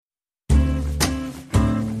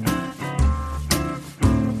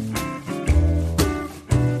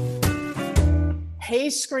Hey,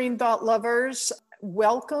 Screen Thought lovers.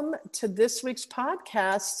 Welcome to this week's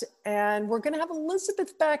podcast. And we're going to have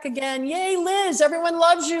Elizabeth back again. Yay, Liz. Everyone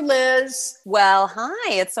loves you, Liz. Well,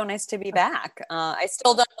 hi. It's so nice to be back. I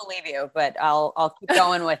still don't believe you, but I'll keep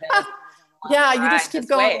going with it. Yeah, you just keep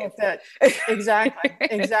going with it. Exactly.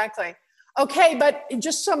 Exactly. Okay, but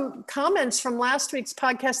just some comments from last week's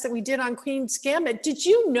podcast that we did on Queen's Gambit. Did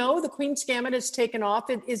you know the Queen's Gambit has taken off?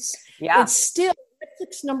 It's still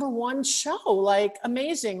Netflix #1 show. Like,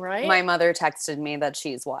 amazing, right? My mother texted me that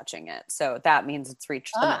she's watching it, so that means it's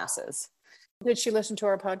reached the masses. Did she listen to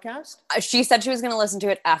our podcast? She said she was going to listen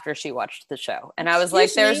to it after she watched the show. And I was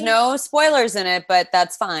like, there's no spoilers in it, but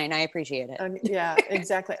that's fine. I appreciate it. Yeah,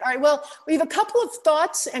 exactly. All right. Well, we have a couple of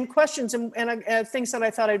thoughts and questions and things that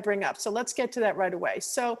I thought I'd bring up. So let's get to that right away.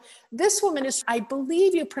 So this woman is, I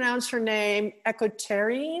believe you pronounce her name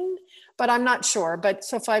Ekaterine, but I'm not sure. But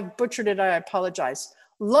so if I've butchered it, I apologize.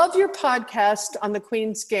 Love your podcast on the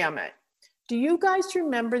Queen's Gambit. Do you guys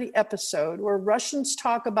remember the episode where Russians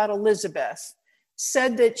talk about Elizabeth,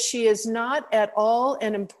 said that she is not at all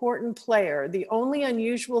an important player? The only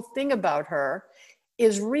unusual thing about her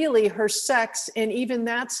is really her sex, and even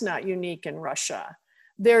that's not unique in Russia.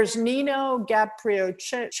 There's Nino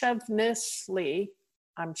Gapriochevnisly.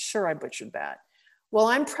 I'm sure I butchered that. Well,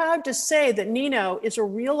 I'm proud to say that Nino is a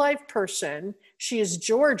real-life person. She is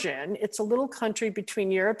Georgian. It's a little country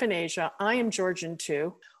between Europe and Asia. I am Georgian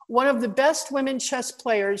too. One of the best women chess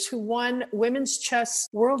players who won women's chess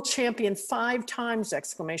world champion 5 times, ! I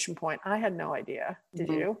had no idea. Did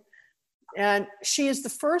you? And she is the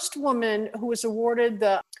first woman who was awarded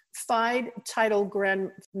the FIDE title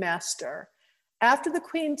Grandmaster. After the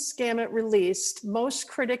Queen's Gambit released, most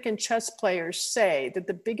critic and chess players say that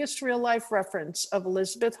the biggest real life reference of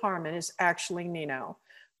Elizabeth Harmon is actually Nino.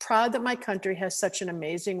 Proud that my country has such an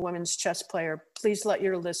amazing women's chess player. Please let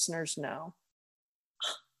your listeners know.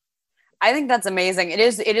 I think that's amazing. It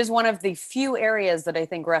is one of the few areas that I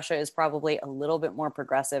think Russia is probably a little bit more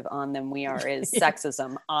progressive on than we are is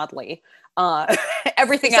sexism, oddly.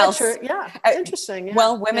 Everything else. True? Yeah, it's interesting. Yeah.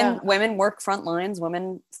 Well, women work front lines.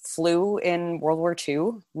 Women flew in World War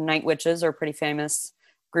II. Night Witches are a pretty famous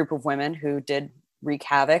group of women who did wreak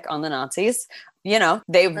havoc on the Nazis. You know,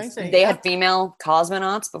 they had female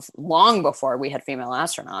cosmonauts long before we had female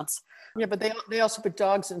astronauts. Yeah, but they also put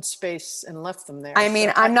dogs in space and left them there. I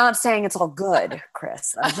mean, I'm not saying it's all good,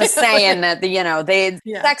 Chris. I'm just saying that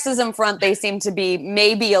sexism front, they seem to be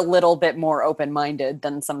maybe a little bit more open-minded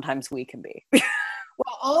than sometimes we can be.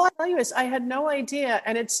 Well, all I tell you is I had no idea,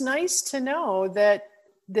 and it's nice to know that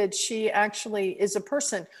she actually is a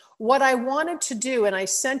person. What I wanted to do, and I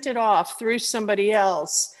sent it off through somebody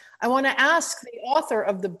else, I want to ask the author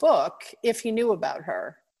of the book if he knew about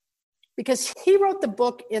her. Because he wrote the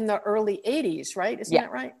book in the early 80s, right? Isn't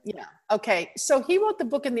that right? Yeah. Okay. So he wrote the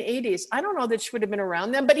book in the 80s. I don't know that she would have been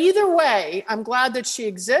around then, but either way, I'm glad that she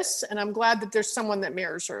exists, and I'm glad that there's someone that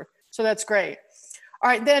mirrors her. So that's great.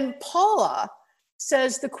 All right. Then Paula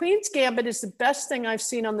says, the Queen's Gambit is the best thing I've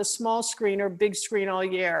seen on the small screen or big screen all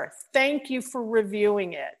year. Thank you for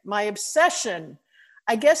reviewing it. My obsession,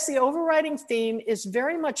 I guess the overriding theme is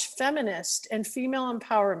very much feminist and female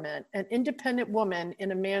empowerment, an independent woman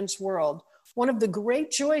in a man's world. One of the great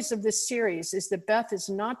joys of this series is that Beth is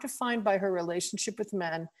not defined by her relationship with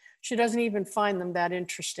men. She doesn't even find them that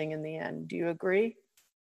interesting in the end. Do you agree?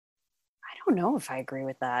 I don't know if I agree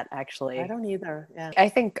with that, actually. I don't either. Yeah. I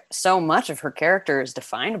think so much of her character is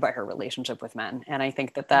defined by her relationship with men. And I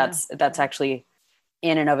think that's actually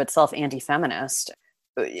in and of itself anti-feminist.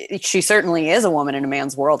 She certainly is a woman in a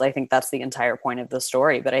man's world. I think that's the entire point of the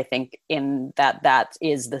story. But I think in that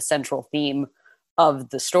is the central theme of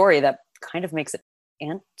the story that kind of makes it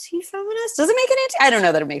anti-feminist. Does it make it I don't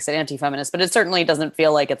know that it makes it anti-feminist, but it certainly doesn't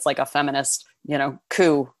feel like it's like a feminist,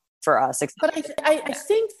 coup for us. But I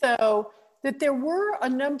think, though, that there were a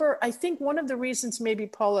number, I think one of the reasons maybe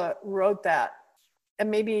Paula wrote that, and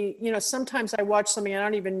maybe, sometimes I watch something, I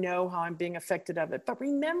don't even know how I'm being affected of it. But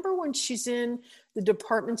remember when she's in the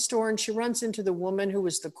department store and she runs into the woman who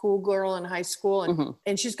was the cool girl in high school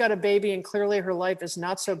and she's got a baby and clearly her life is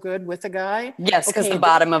not so good with a guy? Yes, because the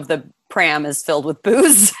bottom of the pram is filled with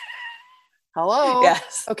booze. Hello?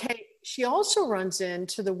 Yes. Okay. She also runs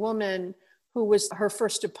into the woman who was her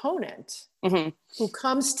first opponent, who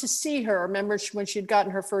comes to see her. Remember when she'd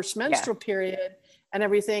gotten her first menstrual period and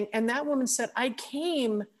everything. And that woman said, I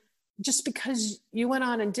came just because you went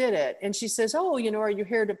on and did it. And she says, oh, are you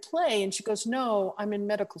here to play? And she goes, no, I'm in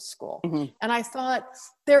medical school. And I thought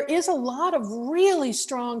there is a lot of really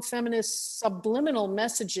strong feminist subliminal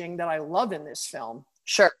messaging that I love in this film.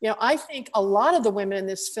 Sure. I think a lot of the women in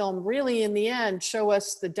this film really, in the end, show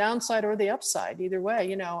us the downside or the upside, either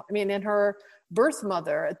way. In her birth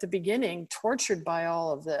mother at the beginning, tortured by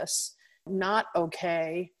all of this, not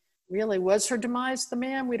okay. Really, was her demise the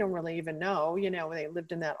man? We don't really even know. They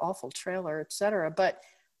lived in that awful trailer, etc. But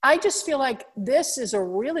I just feel like this is a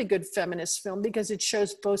really good feminist film because it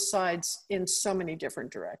shows both sides in so many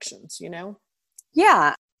different directions,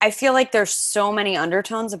 Yeah. I feel like there's so many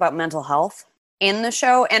undertones about mental health in the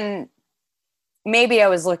show. And maybe I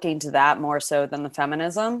was looking to that more so than the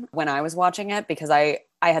feminism when I was watching it, because I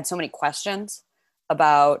had so many questions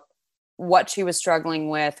about what she was struggling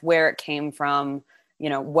with, where it came from,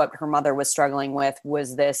 what her mother was struggling with.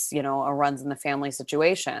 Was this, a runs in the family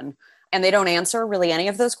situation? And they don't answer really any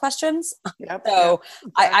of those questions. Yep, So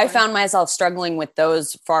exactly. I found myself struggling with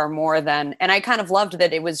those far more than, and I kind of loved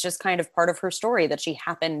that it was just kind of part of her story that she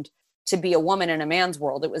happened to be a woman in a man's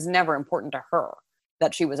world. It was never important to her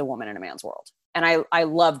that she was a woman in a man's world. And I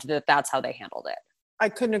loved that that's how they handled it. I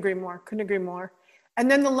couldn't agree more.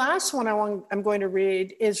 And then the last one I'm going to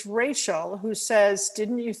read is Rachel, who says,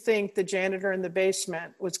 didn't you think the janitor in the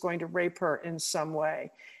basement was going to rape her in some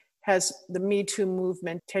way? Has the Me Too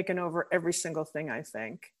movement taken over every single thing I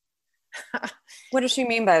think? What does she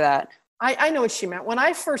mean by that? I know what she meant. When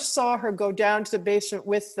I first saw her go down to the basement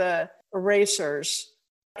with the erasers,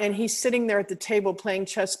 and he's sitting there at the table playing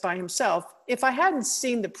chess by himself, if I hadn't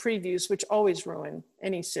seen the previews, which always ruin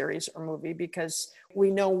any series or movie because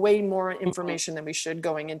we know way more information than we should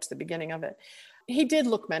going into the beginning of it, he did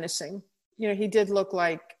look menacing. He did look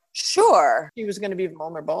like Sure. he was going to be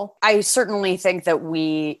vulnerable. I certainly think that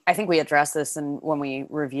I think we addressed this when we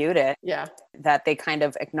reviewed it. Yeah. That they kind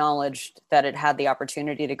of acknowledged that it had the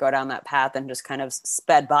opportunity to go down that path and just kind of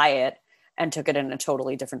sped by it and took it in a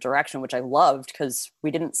totally different direction, which I loved because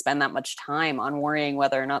we didn't spend that much time on worrying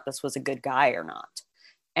whether or not this was a good guy or not.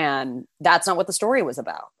 And that's not what the story was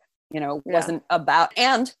about. It wasn't about,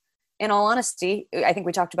 and in all honesty, I think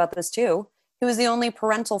we talked about this too. He was the only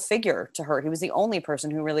parental figure to her. He was the only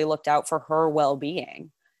person who really looked out for her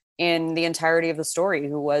well-being in the entirety of the story,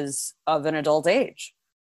 who was of an adult age.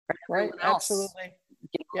 Right. Absolutely.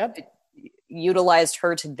 Yep. Utilized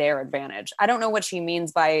her to their advantage. I don't know what she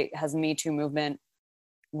means by has Me Too movement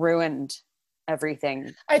ruined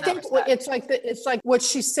everything. I think it's like what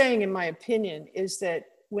she's saying, in my opinion, is that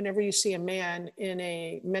whenever you see a man in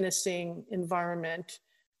a menacing environment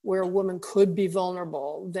where a woman could be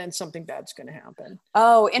vulnerable, then something bad's going to happen.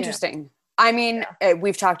 Oh, interesting. Yeah. I mean,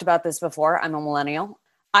 we've talked about this before. I'm a millennial.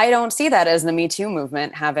 I don't see that as the Me Too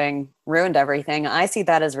movement having ruined everything. I see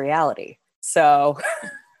that as reality. So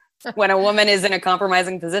when a woman is in a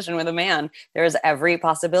compromising position with a man, there's every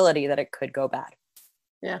possibility that it could go bad.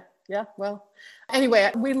 Yeah. Well,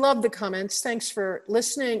 anyway, we love the comments. Thanks for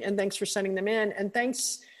listening and thanks for sending them in. And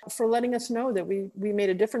thanks for letting us know that we made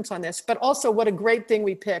a difference on this. But also what a great thing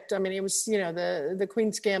we picked. I mean, it was, the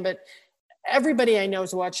Queen's Gambit. Everybody I know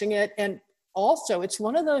is watching it. And also it's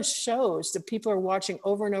one of those shows that people are watching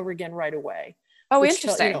over and over again right away. Oh,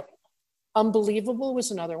 interesting. Unbelievable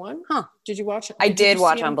was another one. Huh. Did you watch it? I did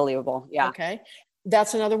watch Unbelievable. Yeah. Okay.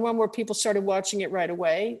 That's another one where people started watching it right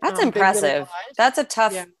away. That's impressive. That's a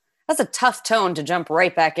tough tone to jump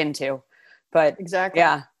right back into. But exactly.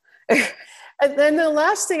 Yeah. And then the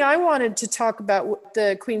last thing I wanted to talk about with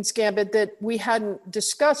the Queen's Gambit that we hadn't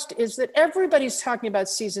discussed is that everybody's talking about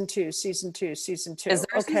season two. Is there a season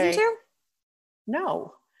 2?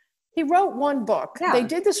 No. He wrote one book. Yeah. They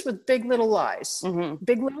did this with Big Little Lies. Mm-hmm.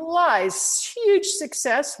 Big Little Lies, huge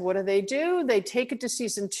success. What do? They take it to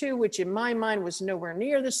season 2, which in my mind was nowhere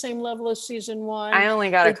near the same level as season 1. I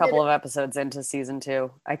only got a couple of episodes into season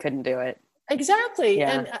 2. I couldn't do it. Exactly.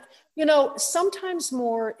 Yeah. And, sometimes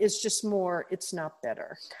more is just more. It's not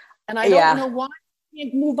better. And I don't know why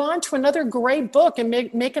you move on to another great book and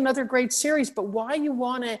make another great series, but why you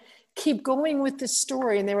want to keep going with this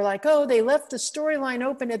story. And they were like, oh, they left the storyline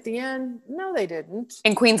open at the end. No, they didn't.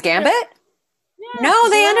 In Queen's Gambit? Yeah, no,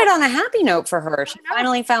 they ended on a happy note for her. She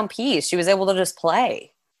finally found peace. She was able to just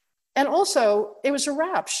play. And also, it was a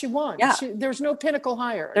wrap. She won. Yeah. There's no pinnacle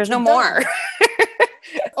higher. There's no more.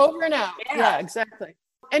 Over and out. Yeah, exactly.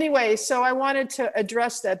 Anyway, so I wanted to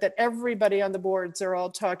address that everybody on the boards are all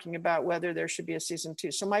talking about whether there should be a season 2.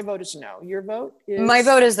 So my vote is no. Your vote is? My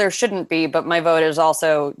vote is there shouldn't be, but my vote is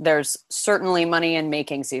also there's certainly money in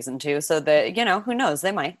making season 2. So that, who knows?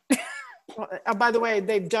 They might. By the way,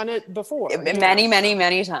 they've done it before. Many, many,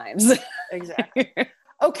 many times. Exactly.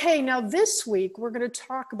 Okay, now this week we're going to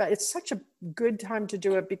talk about, it's such a good time to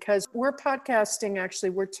do it because we're podcasting,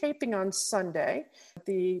 actually, we're taping on Sunday,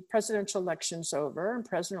 The presidential election's over and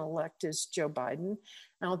president-elect is Joe Biden.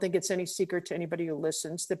 I don't think it's any secret to anybody who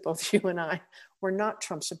listens that both you and I were not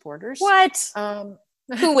Trump supporters. What?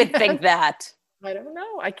 Who would think that? I don't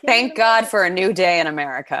know. I can't. Thank God for a new day in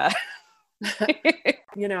America.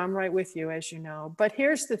 I'm right with you, as you know. But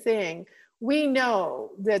here's the thing. We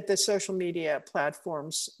know that the social media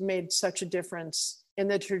platforms made such a difference in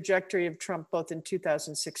the trajectory of Trump, both in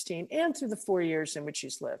 2016 and through the 4 years in which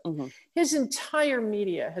he's lived. Mm-hmm. His entire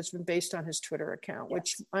media has been based on his Twitter account, yes.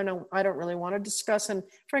 Which I don't really want to discuss. And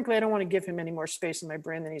frankly, I don't want to give him any more space in my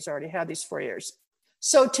brain than he's already had these 4 years.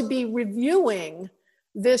 So to be reviewing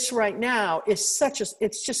this right now is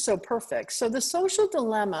it's just so perfect. So The Social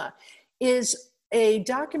Dilemma is a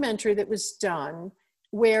documentary that was done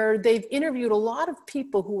where they've interviewed a lot of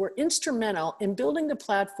people who were instrumental in building the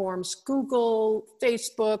platforms, Google,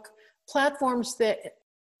 Facebook, platforms that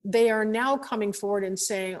they are now coming forward and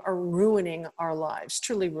saying are ruining our lives,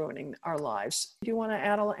 truly ruining our lives. Do you want to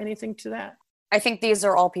add anything to that? I think these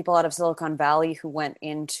are all people out of Silicon Valley who went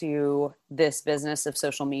into this business of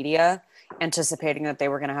social media anticipating that they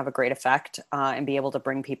were going to have a great effect and be able to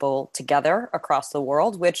bring people together across the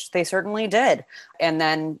world, which they certainly did. And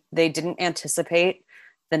then they didn't anticipate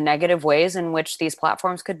the negative ways in which these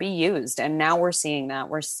platforms could be used. And now we're seeing that.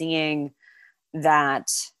 We're seeing that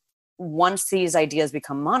once these ideas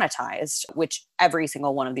become monetized, which every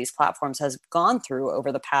single one of these platforms has gone through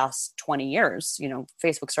over the past 20 years,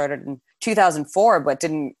 Facebook started in 2004, but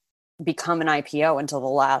didn't become an IPO until the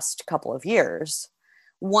last couple of years.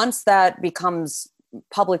 Once that becomes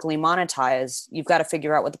publicly monetized, you've got to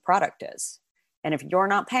figure out what the product is. And if you're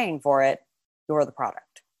not paying for it, you're the product.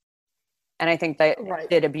 And I think they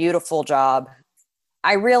did a beautiful job.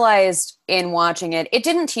 I realized in watching it, it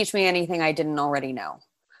didn't teach me anything I didn't already know.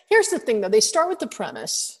 Here's the thing, though. They start with the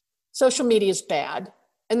premise, social media is bad.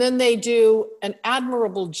 And then they do an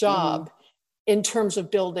admirable job in terms of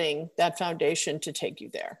building that foundation to take you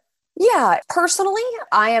there. Yeah, personally,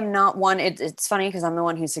 I am not one. It's funny because I'm the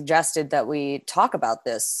one who suggested that we talk about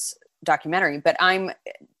this documentary, but I'm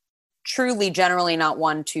truly generally not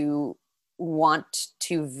one to want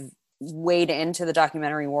to wade into the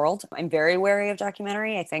documentary world. I'm very wary of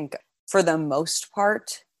documentary. I think for the most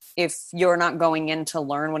part, if you're not going in to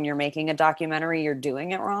learn when you're making a documentary, you're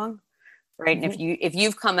doing it wrong, right? Mm-hmm. And if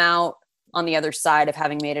you've come out on the other side of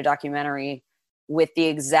having made a documentary with the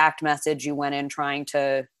exact message you went in trying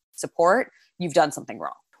to support, you've done something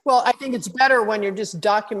wrong. Well, I think it's better when you're just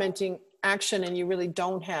documenting action and you really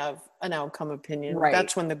don't have an outcome opinion. Right.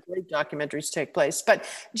 That's when the great documentaries take place. But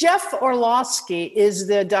Jeff Orlowski is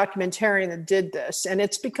the documentarian that did this. And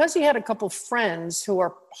it's because he had a couple friends who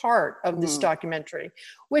are part of this documentary,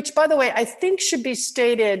 which, by the way, I think should be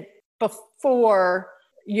stated before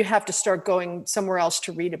you have to start going somewhere else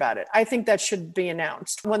to read about it. I think that should be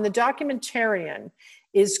announced. When the documentarian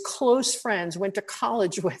is close friends, went to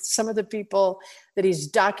college with some of the people that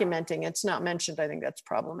he's documenting. It's not mentioned. I think that's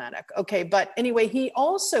problematic. Okay. But anyway, he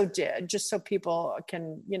also did, just so people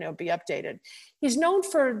can, be updated. He's known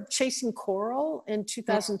for Chasing Coral in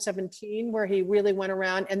 2017, where he really went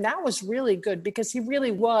around, and that was really good because he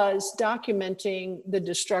really was documenting the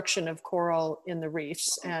destruction of coral in the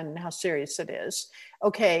reefs and how serious it is.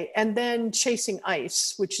 Okay. And then Chasing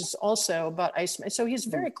Ice, which is also about ice. So he's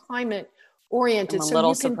very climate oriented. I'm a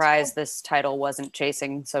little surprised this title wasn't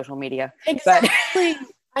Chasing Social Media. Exactly.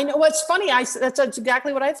 I know what's funny. That's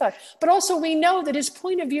exactly what I thought. But also we know that his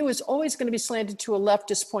point of view is always going to be slanted to a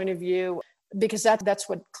leftist point of view because that's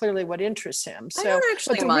clearly what interests him. So I don't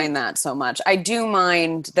actually mind that so much. I do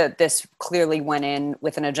mind that this clearly went in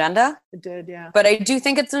with an agenda. It did, yeah. But I do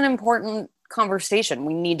think it's an important conversation.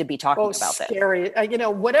 We need to be talking about that. Scary.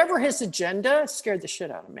 Whatever his agenda scared the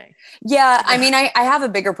shit out of me. Yeah. I mean, I have a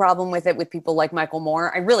bigger problem with it with people like Michael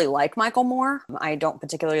Moore. I really like Michael Moore. I don't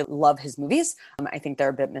particularly love his movies. I think they're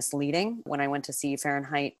a bit misleading. When I went to see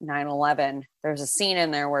Fahrenheit 9/11, there's a scene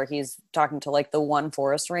in there where he's talking to like the one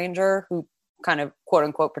forest ranger who kind of quote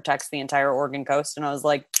unquote protects the entire Oregon coast. And I was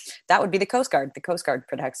like, that would be the Coast Guard. The Coast Guard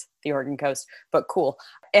protects the Oregon coast, but cool.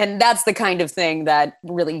 And that's the kind of thing that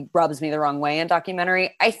really rubs me the wrong way in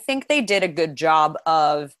documentary. I think they did a good job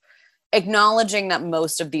of acknowledging that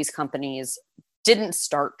most of these companies didn't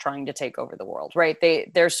start trying to take over the world, right?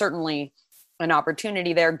 There's certainly an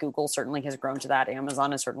opportunity there. Google certainly has grown to that.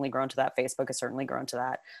 Amazon has certainly grown to that. Facebook has certainly grown to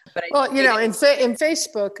that. But in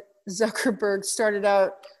Facebook, Zuckerberg started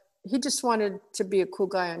out, he just wanted to be a cool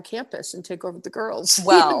guy on campus and take over the girls.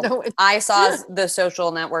 Well, I saw The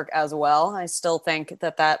Social Network as well. I still think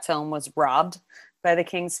that film was robbed by the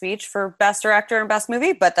King's Speech for Best Director and Best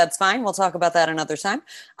Movie, but that's fine. We'll talk about that another time.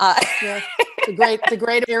 Yeah. The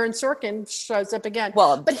great Aaron Sorkin shows up again.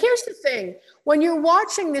 Well, but here's the thing: when you're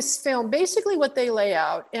watching this film, basically what they lay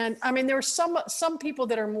out, and I mean, there are some people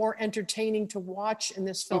that are more entertaining to watch in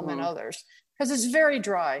this film than others because it's very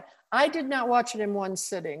dry. I did not watch it in one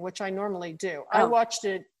sitting, which I normally do. I watched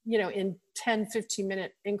it, in 10,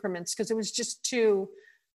 15-minute increments because it was just too,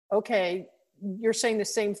 okay, you're saying the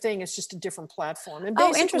same thing, it's just a different platform. And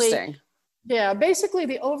basically, interesting. Yeah, basically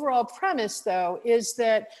the overall premise, though, is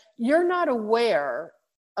that you're not aware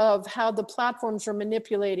of how the platforms are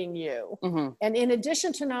manipulating you. And in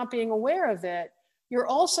addition to not being aware of it, you're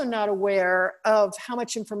also not aware of how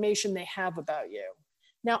much information they have about you.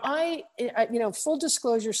 Now, full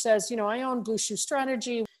disclosure says, I own Blue Shoe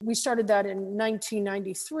Strategy. We started that in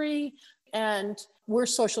 1993. And we're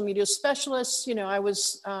social media specialists. I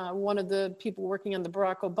was one of the people working on the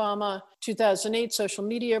Barack Obama 2008 social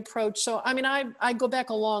media approach. So, I mean, I go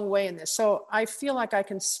back a long way in this. So I feel like I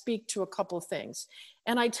can speak to a couple of things.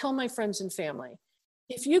 And I tell my friends and family,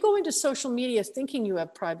 if you go into social media thinking you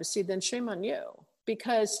have privacy, then shame on you.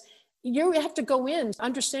 Because you have to go in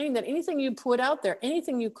understanding that anything you put out there,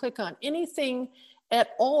 anything you click on, anything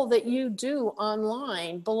at all that you do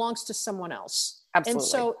online belongs to someone else. Absolutely. And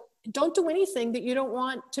so don't do anything that you don't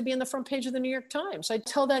want to be on the front page of the New York Times. I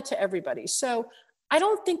tell that to everybody. So I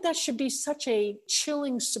don't think that should be such a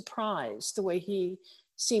chilling surprise the way he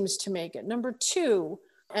seems to make it. Number two,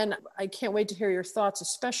 and I can't wait to hear your thoughts,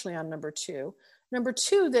 especially on number two. Number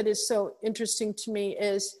two that is so interesting to me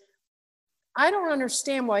is I don't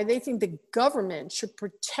understand why they think the government should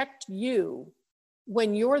protect you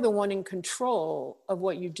when you're the one in control of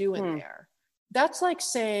what you do in there. That's like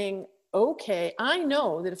saying, okay, I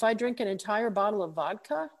know that if I drink an entire bottle of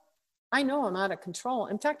vodka, I know I'm out of control.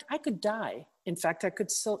 In fact, I could die. In fact, I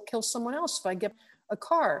could still kill someone else if I get a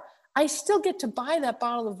car. I still get to buy that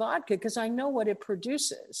bottle of vodka because I know what it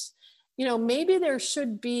produces. Maybe there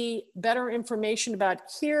should be better information about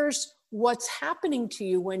here's what's happening to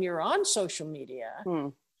you when you're on social media.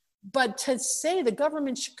 But to say the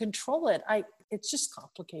government should control it, it's just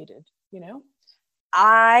complicated,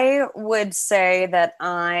 I would say that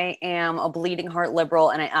I am a bleeding heart liberal,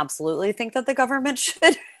 and I absolutely think that the government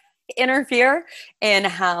should interfere in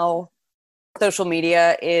how social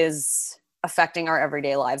media is affecting our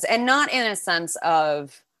everyday lives, and not in a sense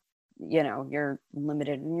of, you're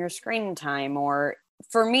limited in your screen time, or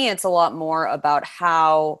for me, it's a lot more about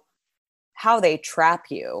how they trap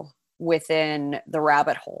you within the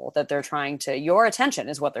rabbit hole that they're trying to, your attention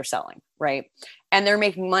is what they're selling, right? And they're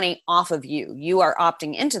making money off of you. You are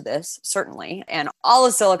opting into this, certainly. And all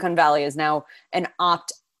of Silicon Valley is now an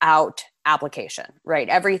opt-out application, right?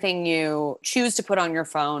 Everything you choose to put on your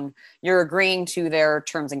phone, you're agreeing to their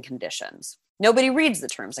terms and conditions. Nobody reads the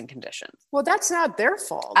terms and conditions. Well, that's not their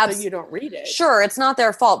fault that you don't read it. Sure, it's not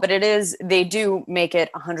their fault, but it is, they do make it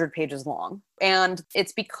 100 pages long. And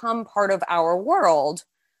it's become part of our world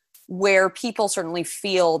where people certainly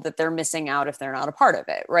feel that they're missing out if they're not a part of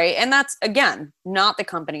it, right? And that's, again, not the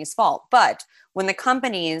company's fault. But when the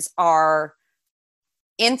companies are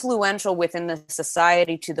influential within the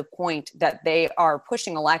society to the point that they are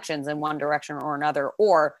pushing elections in one direction or another,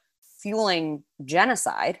 or fueling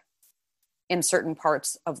genocide in certain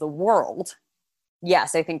parts of the world,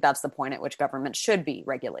 yes, I think that's the point at which government should be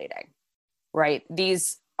regulating, right?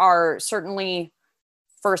 These are certainly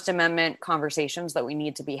First Amendment conversations that we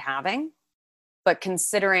need to be having, but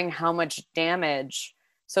considering how much damage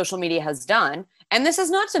social media has done, and this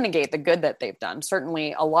is not to negate the good that they've done.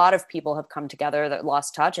 Certainly a lot of people have come together that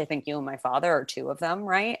lost touch. I think you and my father are two of them,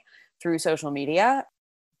 right? Through social media.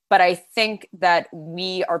 But I think that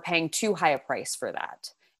we are paying too high a price for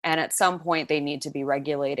that. And at some point they need to be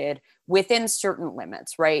regulated within certain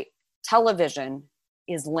limits, right? Television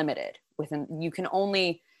is limited within, you can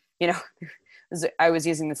only, I was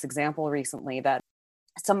using this example recently that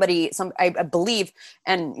I believe,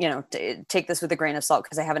 and take this with a grain of salt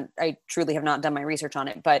because I truly have not done my research on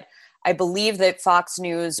it, but I believe that Fox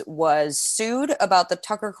News was sued about the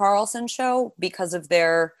Tucker Carlson show because of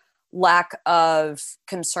their lack of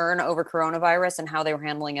concern over coronavirus and how they were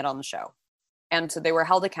handling it on the show. And so they were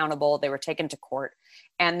held accountable, they were taken to court,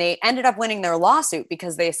 and they ended up winning their lawsuit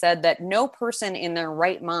because they said that no person in their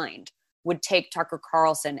right mind would take Tucker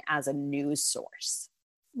Carlson as a news source.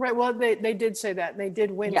 Right. Well, they did say that, and they did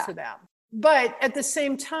win for that. But at the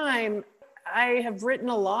same time, I have written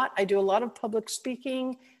a lot. I do a lot of public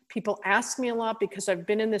speaking. People ask me a lot because I've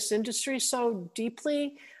been in this industry so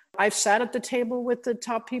deeply. I've sat at the table with the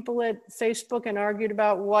top people at Facebook and argued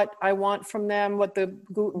about what I want from them, what the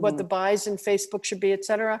buys in Facebook should be, et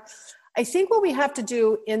cetera. I think what we have to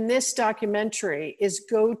do in this documentary is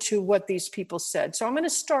go to what these people said. So I'm going to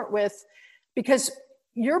start with, because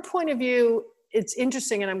your point of view, it's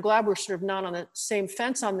interesting, and I'm glad we're sort of not on the same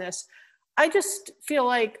fence on this. I just feel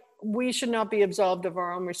like we should not be absolved of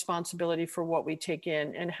our own responsibility for what we take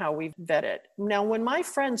in and how we vet it. Now, when my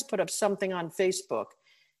friends put up something on Facebook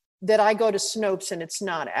that I go to Snopes and it's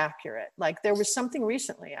not accurate, like there was something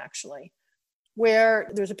recently actually,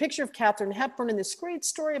 where there's a picture of Katharine Hepburn in this great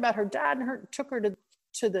story about her dad and her took her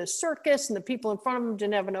to the circus, and the people in front of them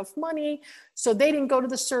didn't have enough money, so they didn't go to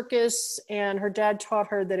the circus, and her dad taught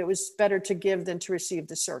her that it was better to give than to receive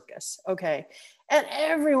the circus. Okay. And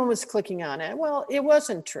everyone was clicking on it. Well, it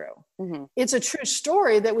wasn't true. Mm-hmm. It's a true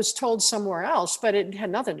story that was told somewhere else, but it had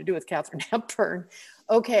nothing to do with Katharine Hepburn.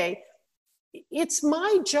 Okay. It's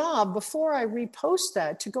my job before I repost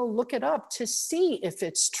that to go look it up to see if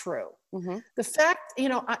it's true. Mm-hmm. The fact,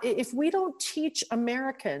 if we don't teach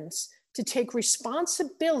Americans to take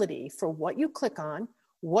responsibility for what you click on,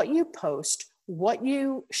 what you post, what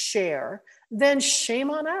you share, then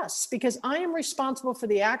shame on us, because I am responsible for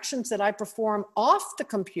the actions that I perform off the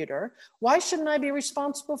computer. Why shouldn't I be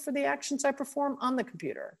responsible for the actions I perform on the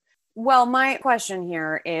computer? Well, my question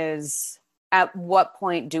here is, at what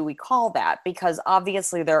point do we call that? Because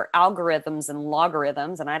obviously there are algorithms and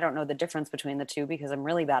logarithms, and I don't know the difference between the two because I'm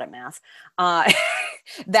really bad at math,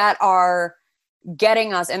 that are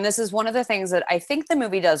getting us. And this is one of the things that I think the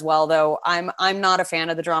movie does well, though I'm not a fan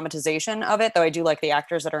of the dramatization of it, though I do like the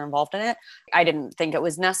actors that are involved in it. I didn't think it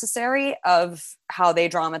was necessary of how they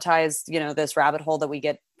dramatize, this rabbit hole that we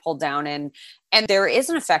get pulled down in. And there is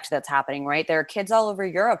an effect that's happening, right? There are kids all over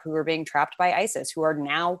Europe who are being trapped by ISIS, who are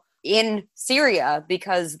now in Syria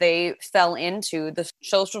because they fell into the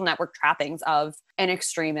social network trappings of an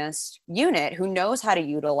extremist unit who knows how to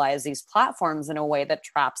utilize these platforms in a way that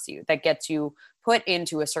traps you, that gets you put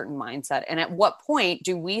into a certain mindset. And at what point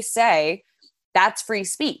do we say that's free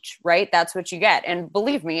speech, right? That's what you get. And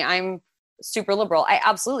believe me, I'm super liberal. I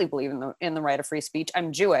absolutely believe in the right of free speech.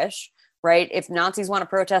 I'm Jewish, right? If Nazis want to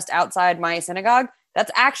protest outside my synagogue,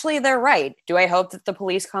 that's actually their right. Do I hope that the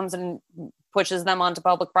police comes and pushes them onto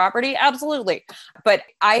public property? Absolutely. But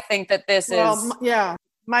I think that this is... Yeah.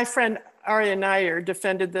 My friend Arya Nair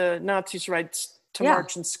defended the Nazis' rights to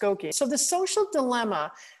march in Skokie. So the social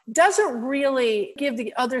dilemma doesn't really give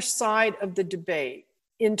the other side of the debate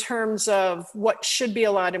in terms of what should be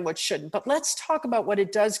allowed and what shouldn't. But let's talk about what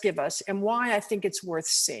it does give us and why I think it's worth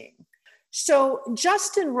seeing. So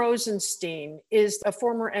Justin Rosenstein is a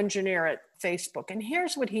former engineer at Facebook. And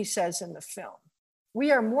here's what he says in the film.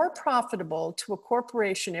 We are more profitable to a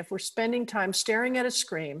corporation if we're spending time staring at a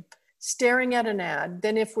screen, staring at an ad,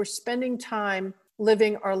 than if we're spending time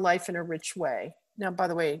living our life in a rich way. Now, by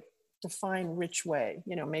the way, define rich way.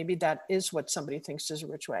 Maybe that is what somebody thinks is a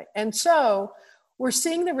rich way. And so we're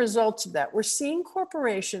seeing the results of that. We're seeing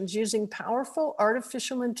corporations using powerful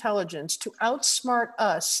artificial intelligence to outsmart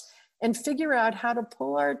us and figure out how to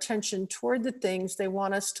pull our attention toward the things they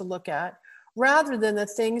want us to look at, rather than the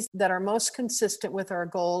things that are most consistent with our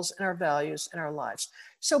goals and our values and our lives.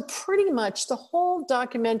 So pretty much the whole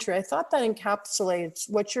documentary, I thought that encapsulates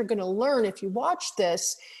what you're going to learn if you watch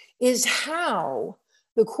this, is how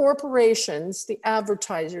the corporations, the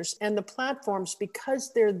advertisers, and the platforms,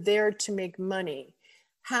 because they're there to make money,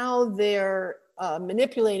 how they're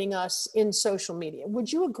manipulating us in social media.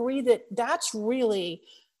 Would you agree that that's really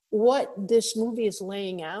what this movie is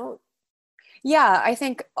laying out? Yeah, I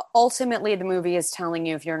think ultimately the movie is telling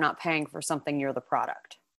you if you're not paying for something, you're the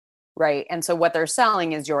product, right? And so what they're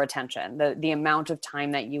selling is your attention, the amount of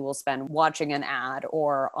time that you will spend watching an ad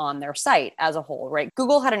or on their site as a whole, right?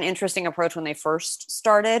 Google had an interesting approach when they first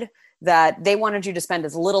started, that they wanted you to spend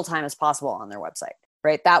as little time as possible on their website,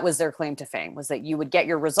 right? That was their claim to fame, was that you would get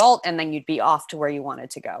your result and then you'd be off to where you wanted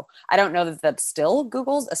to go. I don't know that that's still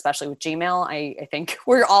Google's, especially with Gmail. I think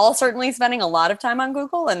we're all certainly spending a lot of time on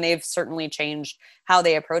Google, and they've certainly changed how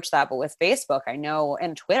they approach that. But with Facebook, I know,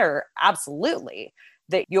 and Twitter, absolutely,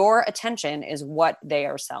 that your attention is what they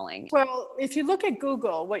are selling. Well, if you look at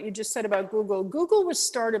Google, what you just said about Google, Google was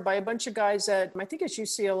started by a bunch of guys at, I think it's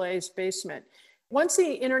UCLA's basement. Once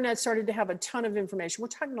the internet started to have a ton of information, we're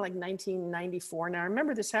talking like 1994 now. I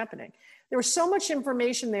remember this happening. There was so much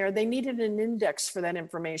information there, they needed an index for that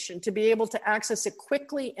information to be able to access it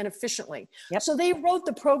quickly and efficiently. Yep. So they wrote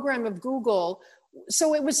the program of Google.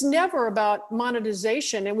 So it was never about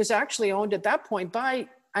monetization. It was actually owned at that point by,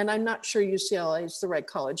 and I'm not sure UCLA is the right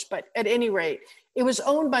college, but at any rate, it was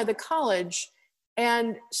owned by the college.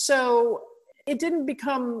 And so it didn't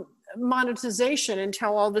become monetization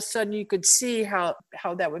until all of a sudden you could see how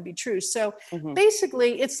that would be true. So Mhm.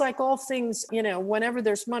 basically, it's like all things, whenever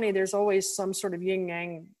there's money, there's always some sort of yin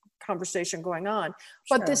yang conversation going on.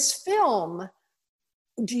 But Sure. this film,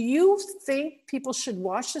 do you think people should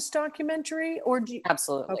watch this documentary, or do you?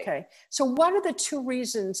 Absolutely. Okay. So what are the two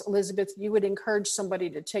reasons, Elizabeth, you would encourage somebody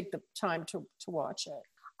to take the time to watch it?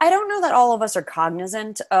 I don't know that all of us are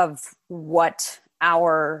cognizant of what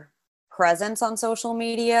our presence on social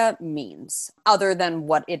media means, other than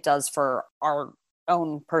what it does for our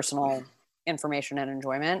own personal information and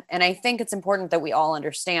enjoyment. And I think it's important that we all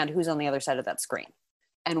understand who's on the other side of that screen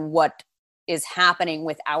and what is happening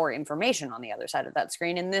with our information on the other side of that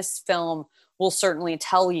screen. And this film will certainly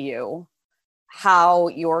tell you how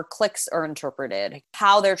your clicks are interpreted,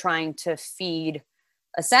 how they're trying to feed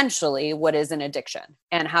essentially what is an addiction,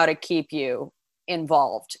 and how to keep you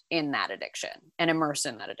involved in that addiction and immersed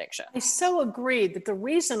in that addiction. I so agree that the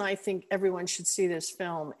reason I think everyone should see this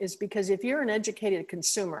film is because if you're an educated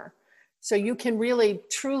consumer, so you can really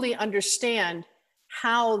truly understand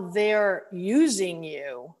how they're using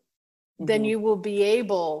you, then you will be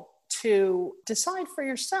able to decide for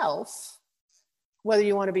yourself whether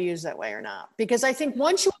you want to be used that way or not. Because I think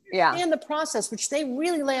once you understand the process, which they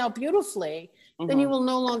really lay out beautifully, then you will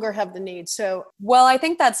no longer have the need. So, well, I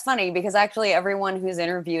think that's funny because actually everyone who's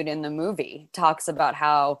interviewed in the movie talks about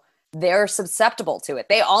how they're susceptible to it.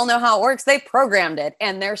 They all know how it works. They programmed it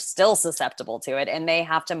and they're still susceptible to it, and they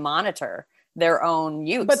have to monitor their own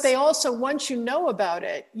use. But they also, once you know about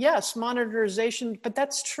it, yes, monitorization, but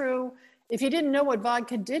that's true. If you didn't know what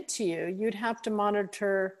vodka did to you, you'd have to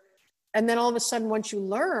monitor. And then all of a sudden, once you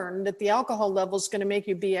learn that the alcohol level is going to make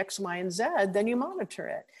you be X, Y, and Z, then you monitor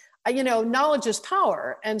it. Knowledge is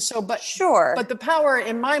power. And so, but the power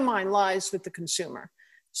in my mind lies with the consumer.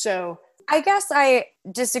 So I guess I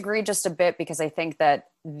disagree just a bit, because I think that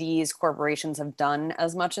these corporations have done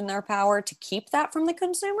as much in their power to keep that from the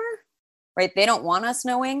consumer, right? They don't want us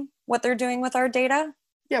knowing what they're doing with our data.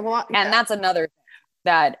 Yeah. Well, and that's another thing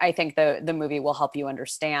that I think the movie will help you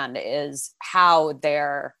understand is how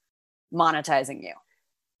they're monetizing you,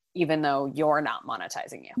 even though you're not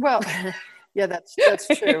monetizing you. Well, yeah, that's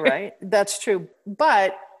true, right? That's true.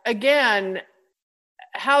 But again,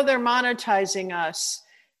 how they're monetizing us,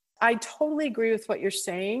 I totally agree with what you're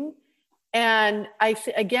saying. And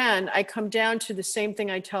again, I come down to the same thing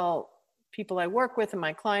I tell people I work with and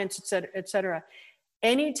my clients, et cetera.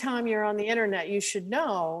 Anytime you're on the internet, you should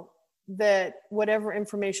know that whatever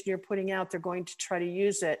information you're putting out, they're going to try to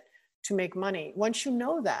use it to make money. Once you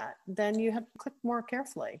know that, then you have to click more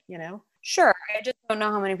carefully, Sure. I just don't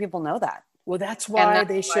know how many people know that. Well, that's why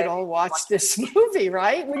they should all watch this movie,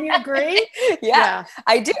 right? Wouldn't you agree? Yeah,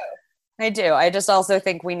 I do. I just also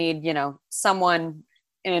think we need, someone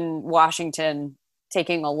in Washington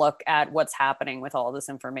taking a look at what's happening with all this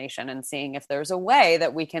information and seeing if there's a way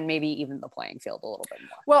that we can maybe even the playing field a little bit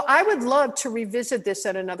more. Well, I would love to revisit this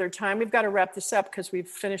at another time. We've got to wrap this up because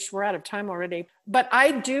we're out of time already. But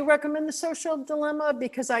I do recommend The Social Dilemma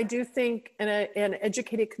because I do think an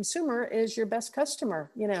educated consumer is your best customer,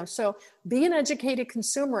 So be an educated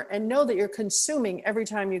consumer and know that you're consuming every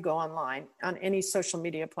time you go online on any social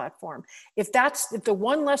media platform. If the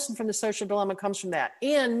one lesson from The Social Dilemma comes from that,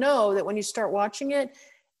 and know that when you start watching it,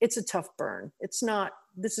 it's a tough burn.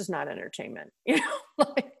 This is not entertainment,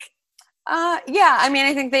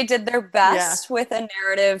 I think they did their best with a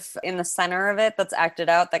narrative in the center of it that's acted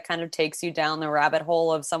out, that kind of takes you down the rabbit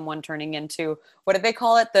hole of someone turning into, what did they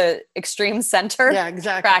call it? The extreme center? Yeah,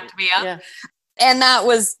 exactly. Cracked me up. Yeah. And that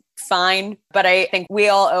was fine. But I think we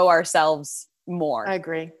all owe ourselves more. I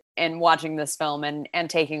agree. In watching this film and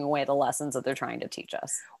taking away the lessons that they're trying to teach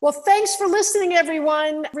us. Well, thanks for listening,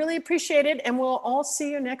 everyone. Really appreciate it. And we'll all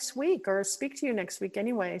see you next week, or speak to you next week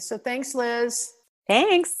anyway. So thanks, Liz.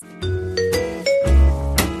 Thanks.